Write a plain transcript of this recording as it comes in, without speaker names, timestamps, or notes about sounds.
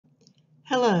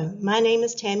Hello, my name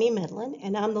is Tammy Medlin,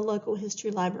 and I'm the local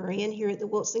history librarian here at the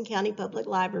Wilson County Public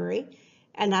Library,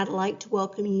 and I'd like to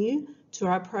welcome you to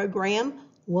our program,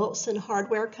 Wilson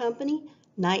Hardware Company,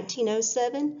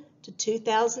 1907 to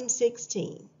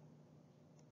 2016.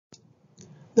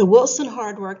 The Wilson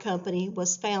Hardware Company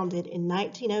was founded in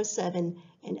 1907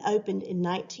 and opened in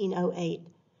 1908.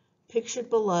 Pictured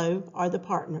below are the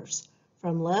partners.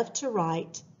 From left to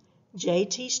right,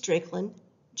 J.T. Strickland,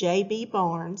 J.B.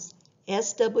 Barnes,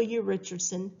 S.W.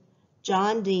 Richardson,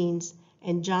 John Deans,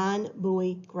 and John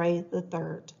Bowie Gray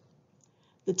III.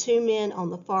 The two men on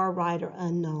the far right are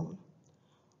unknown.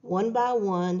 One by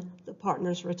one, the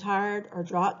partners retired or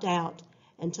dropped out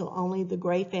until only the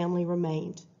Gray family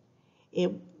remained.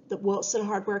 The Wilson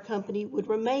Hardware Company would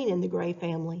remain in the Gray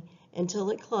family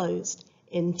until it closed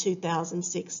in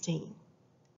 2016.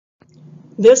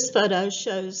 This photo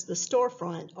shows the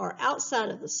storefront or outside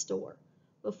of the store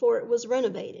before it was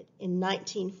renovated in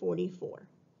 1944.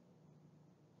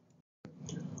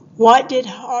 What did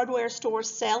hardware stores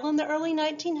sell in the early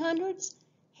 1900s?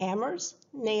 Hammers,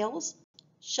 nails,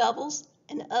 shovels,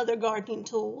 and other gardening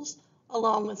tools,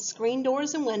 along with screen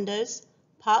doors and windows,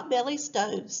 potbelly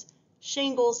stoves,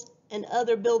 shingles, and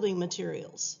other building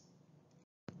materials.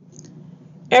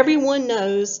 Everyone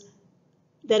knows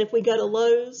that if we go to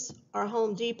Lowe's or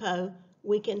Home Depot,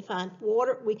 we can find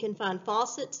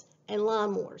faucets and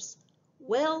lawnmowers.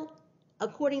 Well,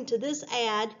 according to this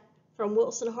ad from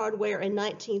Wilson Hardware in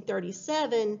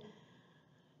 1937,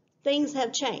 things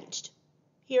have changed.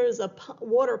 Here is a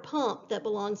water pump that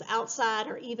belongs outside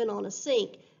or even on a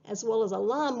sink, as well as a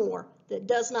lawnmower that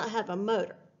does not have a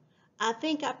motor. I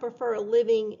think I prefer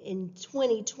living in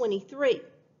 2023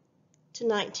 to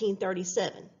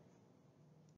 1937.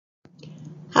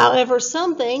 However,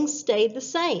 some things stayed the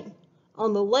same.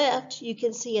 On the left, you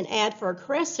can see an ad for a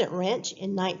crescent wrench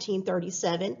in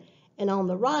 1937, and on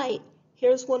the right,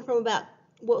 here's one from about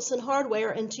Wilson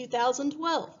Hardware in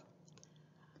 2012.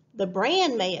 The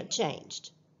brand may have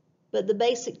changed, but the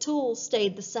basic tools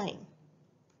stayed the same.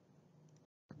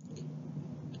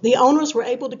 The owners were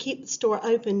able to keep the store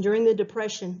open during the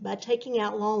Depression by taking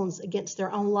out loans against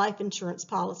their own life insurance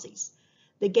policies.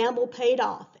 The gamble paid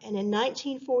off, and in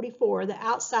 1944, the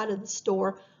outside of the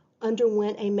store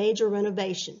underwent a major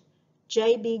renovation.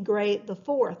 J.B. Gray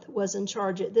IV was in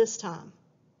charge at this time.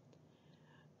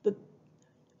 The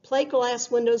plate glass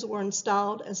windows were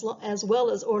installed as well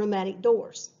as automatic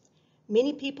doors.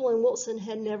 Many people in Wilson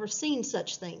had never seen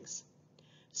such things.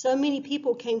 So many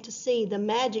people came to see the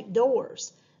magic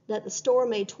doors that the store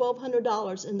made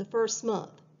 $1,200 in the first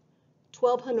month.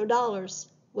 $1,200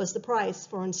 was the price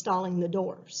for installing the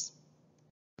doors.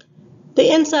 The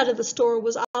inside of the store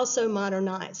was also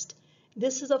modernized.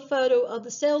 This is a photo of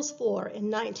the sales floor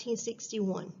in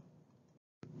 1961.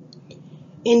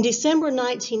 In December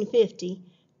 1950,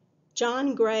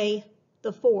 John Gray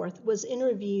IV was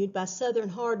interviewed by Southern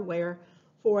Hardware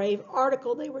for an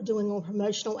article they were doing on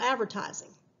promotional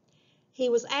advertising. He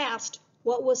was asked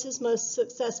what was his most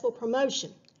successful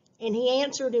promotion, and he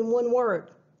answered in one word: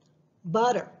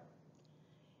 butter.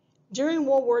 During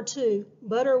World War II,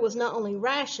 butter was not only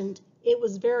rationed, it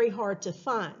was very hard to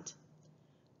find.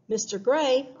 Mr.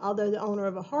 Gray, although the owner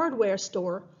of a hardware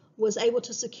store, was able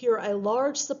to secure a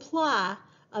large supply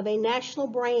of a national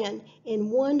brand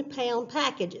in 1-pound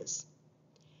packages.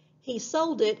 He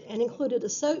sold it and included a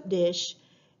soap dish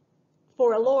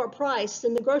for a lower price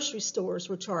than the grocery stores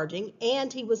were charging,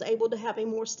 and he was able to have a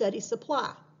more steady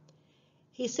supply.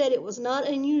 He said it was not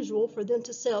unusual for them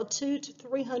to sell 200 to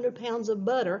 300 pounds of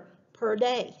butter per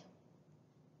day.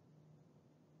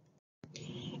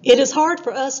 It is hard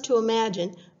for us to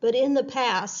imagine, but in the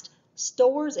past,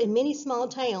 stores in many small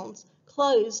towns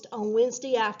closed on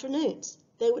Wednesday afternoons.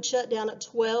 They would shut down at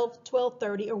 12,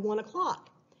 12:30, or 1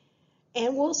 o'clock.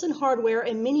 And Wilson Hardware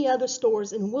and many other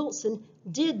stores in Wilson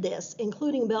did this,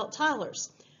 including Belt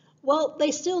Tylers. Well, they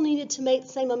still needed to make the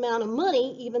same amount of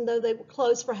money even though they were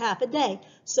closed for half a day.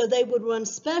 So they would run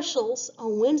specials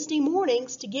on Wednesday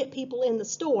mornings to get people in the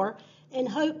store and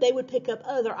hope they would pick up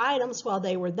other items while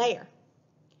they were there.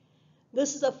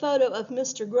 This is a photo of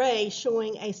Mr. Gray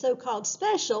showing a so-called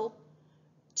special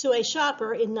to a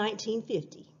shopper in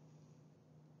 1950.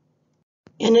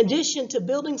 In addition to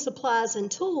building supplies and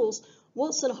tools,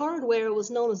 Wilson Hardware was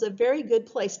known as a very good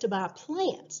place to buy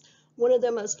plants. One of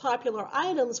their most popular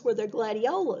items were their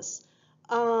gladiolas.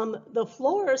 The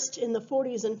florists in the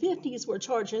 40s and 50s were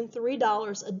charging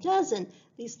 $3 a dozen.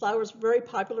 These flowers were very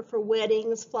popular for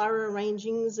weddings, flower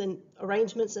arrangements,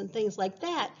 and things like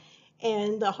that.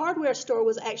 And the hardware store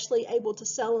was actually able to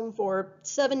sell them for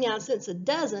 79 cents a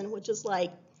dozen, which is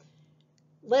like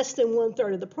less than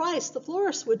 1/3 of the price the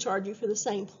florist would charge you for the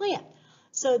same plant.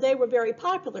 So they were very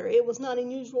popular. It was not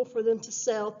unusual for them to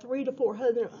sell 300 to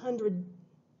 400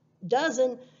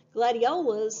 dozen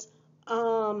gladiolas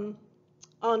on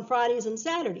Fridays and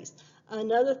Saturdays.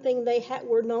 Another thing they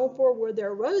were known for were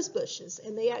their rose bushes,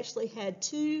 and they actually had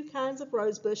two kinds of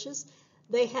rose bushes.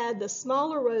 They had the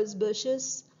smaller rose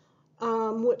bushes,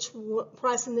 which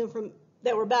pricing them from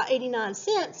that were about 89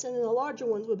 cents, and then the larger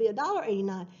ones would be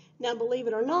 $1.89. Now, believe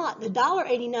it or not, the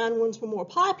 $1.89 ones were more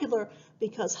popular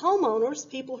because homeowners,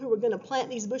 people who were going to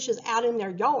plant these bushes out in their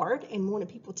yard and wanted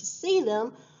people to see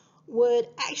them, would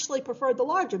actually prefer the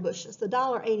larger bushes, the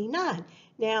 $1.89.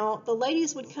 Now, the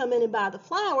ladies would come in and buy the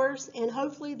flowers, and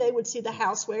hopefully they would see the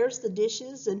housewares, the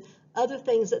dishes, and other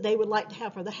things that they would like to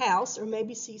have for the house, or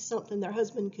maybe see something their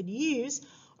husband could use,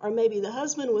 or maybe the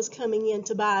husband was coming in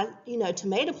to buy,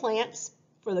 tomato plants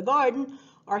for the garden,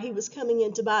 or he was coming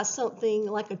in to buy something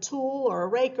like a tool or a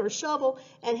rake or a shovel,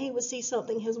 and he would see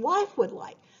something his wife would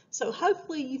like. So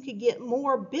hopefully you could get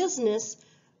more business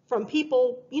from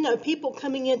people, people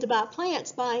coming in to buy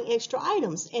plants, buying extra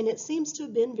items, and it seems to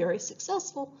have been very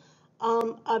successful,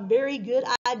 a very good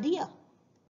idea.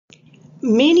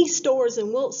 Many stores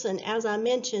in Wilson, as I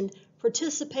mentioned,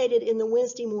 participated in the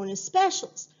Wednesday morning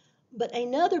specials, but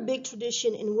another big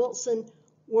tradition in Wilson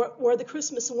were the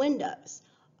Christmas windows.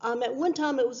 At one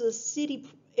time, it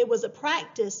was a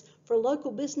practice for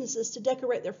local businesses to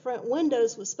decorate their front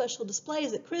windows with special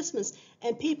displays at Christmas,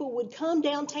 and people would come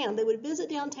downtown. They would visit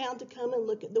downtown to come and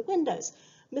look at the windows.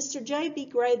 Mr. J.B.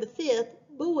 Gray V,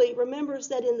 Bowie, remembers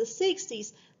that in the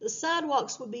 60s, the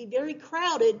sidewalks would be very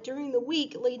crowded during the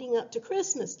week leading up to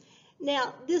Christmas.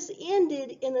 Now, this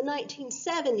ended in the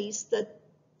 1970s. The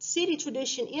city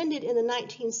tradition ended in the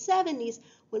 1970s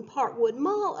when Parkwood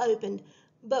Mall opened,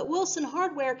 but Wilson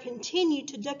Hardware continued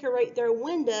to decorate their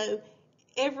window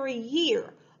every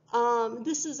year.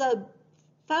 This is a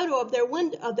photo of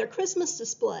their Christmas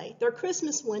display, their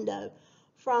Christmas window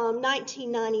from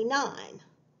 1999.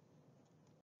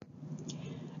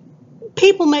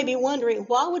 People may be wondering,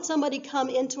 why would somebody come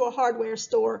into a hardware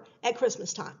store at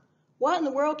Christmas time? What in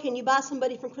the world can you buy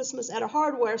somebody from Christmas at a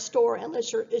hardware store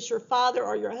unless it's your father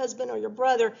or your husband or your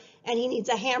brother and he needs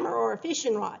a hammer or a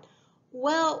fishing rod?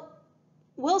 Well,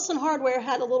 Wilson Hardware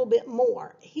had a little bit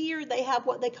more. Here they have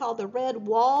what they call the red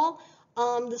wall.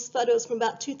 This photo is from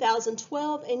about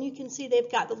 2012, and you can see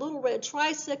they've got the little red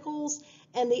tricycles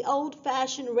and the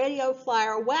old-fashioned radio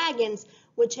flyer wagons,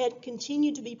 which had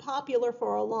continued to be popular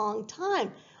for a long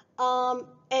time.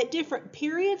 At different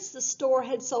periods, the store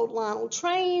had sold Lionel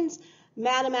trains,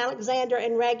 Madame Alexander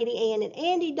and Raggedy Ann and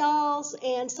Andy dolls,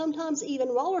 and sometimes even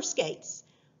roller skates.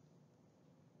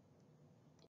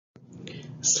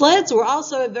 Sleds were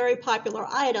also a very popular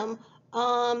item.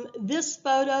 This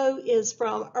photo is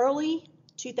from early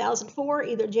 2004,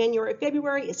 either January or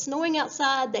February. It's snowing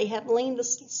outside. They have leaned the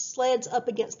sleds up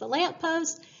against the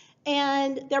lamppost,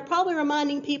 and they're probably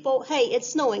reminding people, hey, it's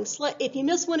snowing. If you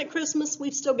missed one at Christmas,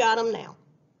 we've still got them now.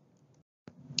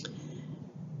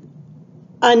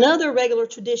 Another regular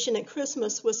tradition at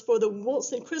Christmas was for the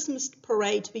Wilson Christmas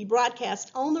Parade to be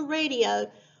broadcast on the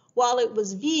radio while it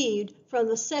was viewed from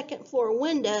the second floor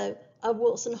window of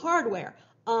Wilson Hardware.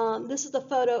 This is a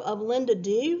photo of Linda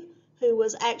Dew, who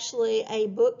was actually a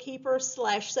bookkeeper /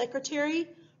 secretary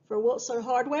for Wilson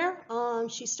Hardware.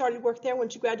 She started work there when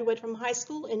she graduated from high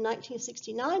school in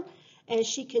 1969, and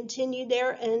she continued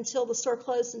there until the store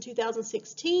closed in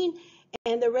 2016.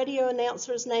 And the radio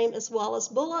announcer's name is Wallace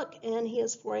Bullock, and he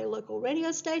is for a local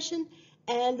radio station,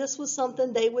 and this was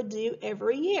something they would do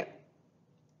every year.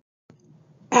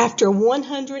 After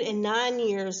 109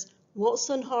 years,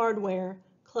 Wilson Hardware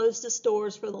closed its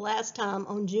doors for the last time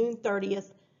on June 30th,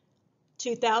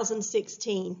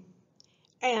 2016.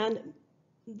 And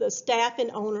the staff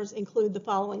and owners include the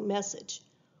following message.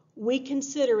 We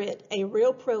consider it a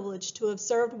real privilege to have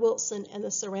served Wilson and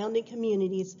the surrounding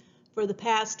communities for the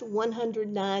past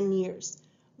 109 years.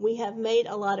 We have made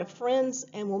a lot of friends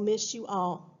and will miss you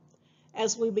all.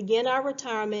 As we begin our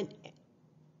retirement,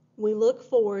 we look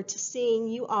forward to seeing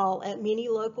you all at many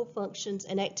local functions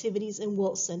and activities in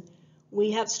Wilson.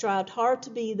 We have strived hard to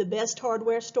be the best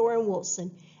hardware store in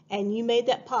Wilson, and you made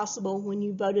that possible when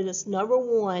you voted us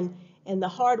 #1 in the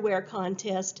hardware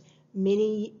contest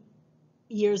many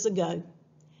years ago.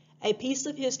 A piece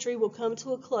of history will come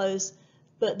to a close,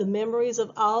 but the memories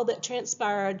of all that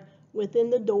transpired within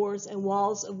the doors and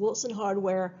walls of Wilson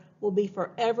Hardware will be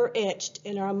forever etched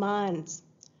in our minds.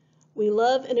 We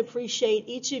love and appreciate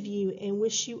each of you and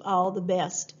wish you all the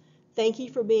best. Thank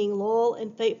you for being loyal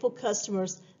and faithful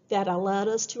customers that allowed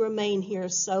us to remain here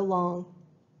so long.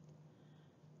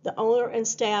 the owner and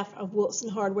staff of Wilson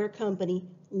Hardware Company,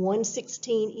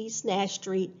 116 East Nash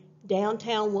Street,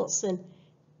 downtown Wilson,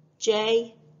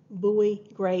 J. Bowie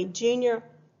Gray Jr.,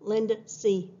 Linda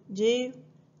C. Dew,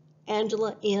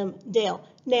 Angela M. Dale.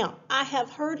 Now, I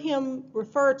have heard him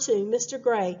refer to Mr.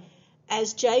 Gray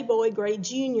as J. Bowie Gray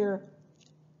Jr.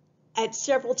 at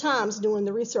several times doing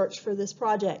the research for this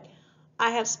project.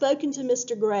 I have spoken to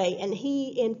Mr. Gray, and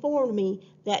he informed me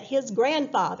that his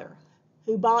grandfather,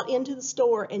 who bought into the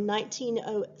store in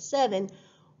 1907,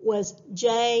 was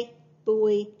J.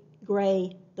 Bowie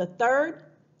Gray III.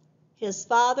 His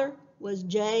father was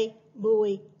J.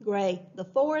 Bowie Gray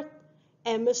IV,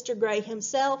 and Mr. Gray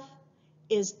himself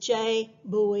is J.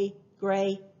 Bowie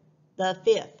Gray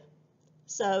V.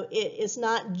 So it's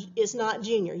not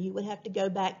junior. You would have to go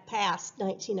back past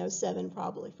 1907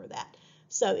 probably for that.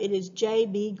 So it is J.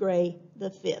 B. Gray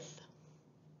V.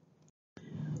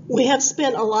 We have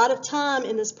spent a lot of time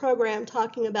in this program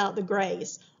talking about the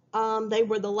Grays. They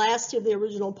were the last of the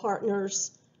original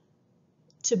partners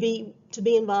to be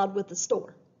involved with the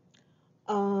store.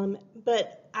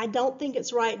 But I don't think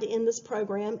it's right to end this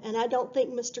program, and I don't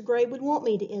think Mr. Gray would want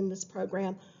me to end this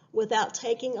program without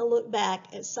taking a look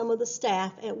back at some of the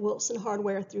staff at Wilson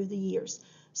Hardware through the years.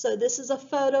 So this is a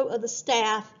photo of the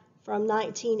staff from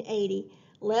 1980.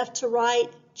 Left to right,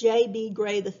 J. B.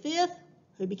 Gray V,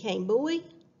 who became Bowie,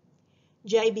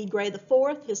 J. B. Gray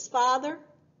IV, his father,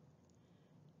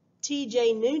 T.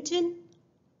 J. Newton,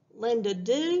 Linda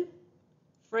Dew,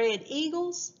 Fred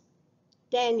Eagles,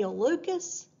 Daniel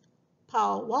Lucas,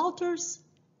 Paul Walters,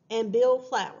 and Bill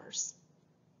Flowers.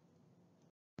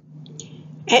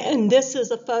 And this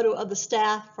is a photo of the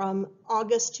staff from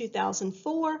August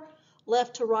 2004.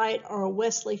 Left to right are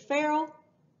Wesley Farrell,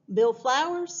 Bill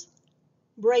Flowers,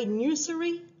 Braden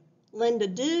Usery, Linda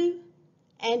Dew,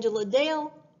 Angela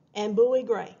Dale, and Bowie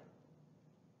Gray.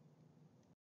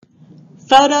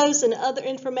 Photos and other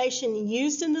information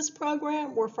used in this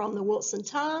program were from the Wilson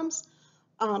Times,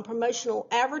 promotional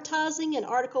advertising, an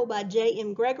article by J.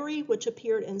 M. Gregory, which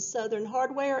appeared in Southern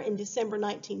Hardware in December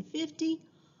 1950,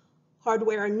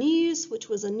 Hardware News, which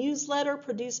was a newsletter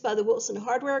produced by the Wilson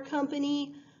Hardware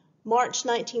Company, March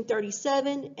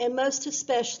 1937, and most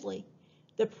especially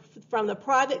from the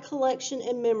private collection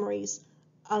and memories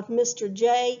of Mr.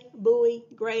 J. Bowie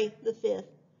Gray V.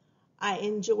 I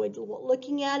enjoyed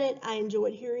looking at it. I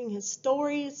enjoyed hearing his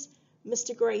stories.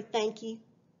 Mr. Gray, thank you.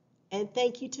 And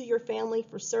thank you to your family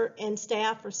and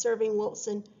staff for serving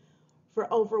Wilson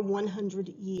for over 100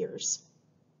 years.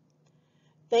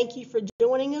 Thank you for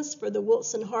joining us for the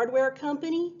Wilson Hardware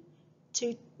Company,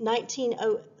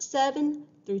 1907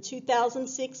 through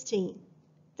 2016.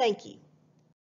 Thank you.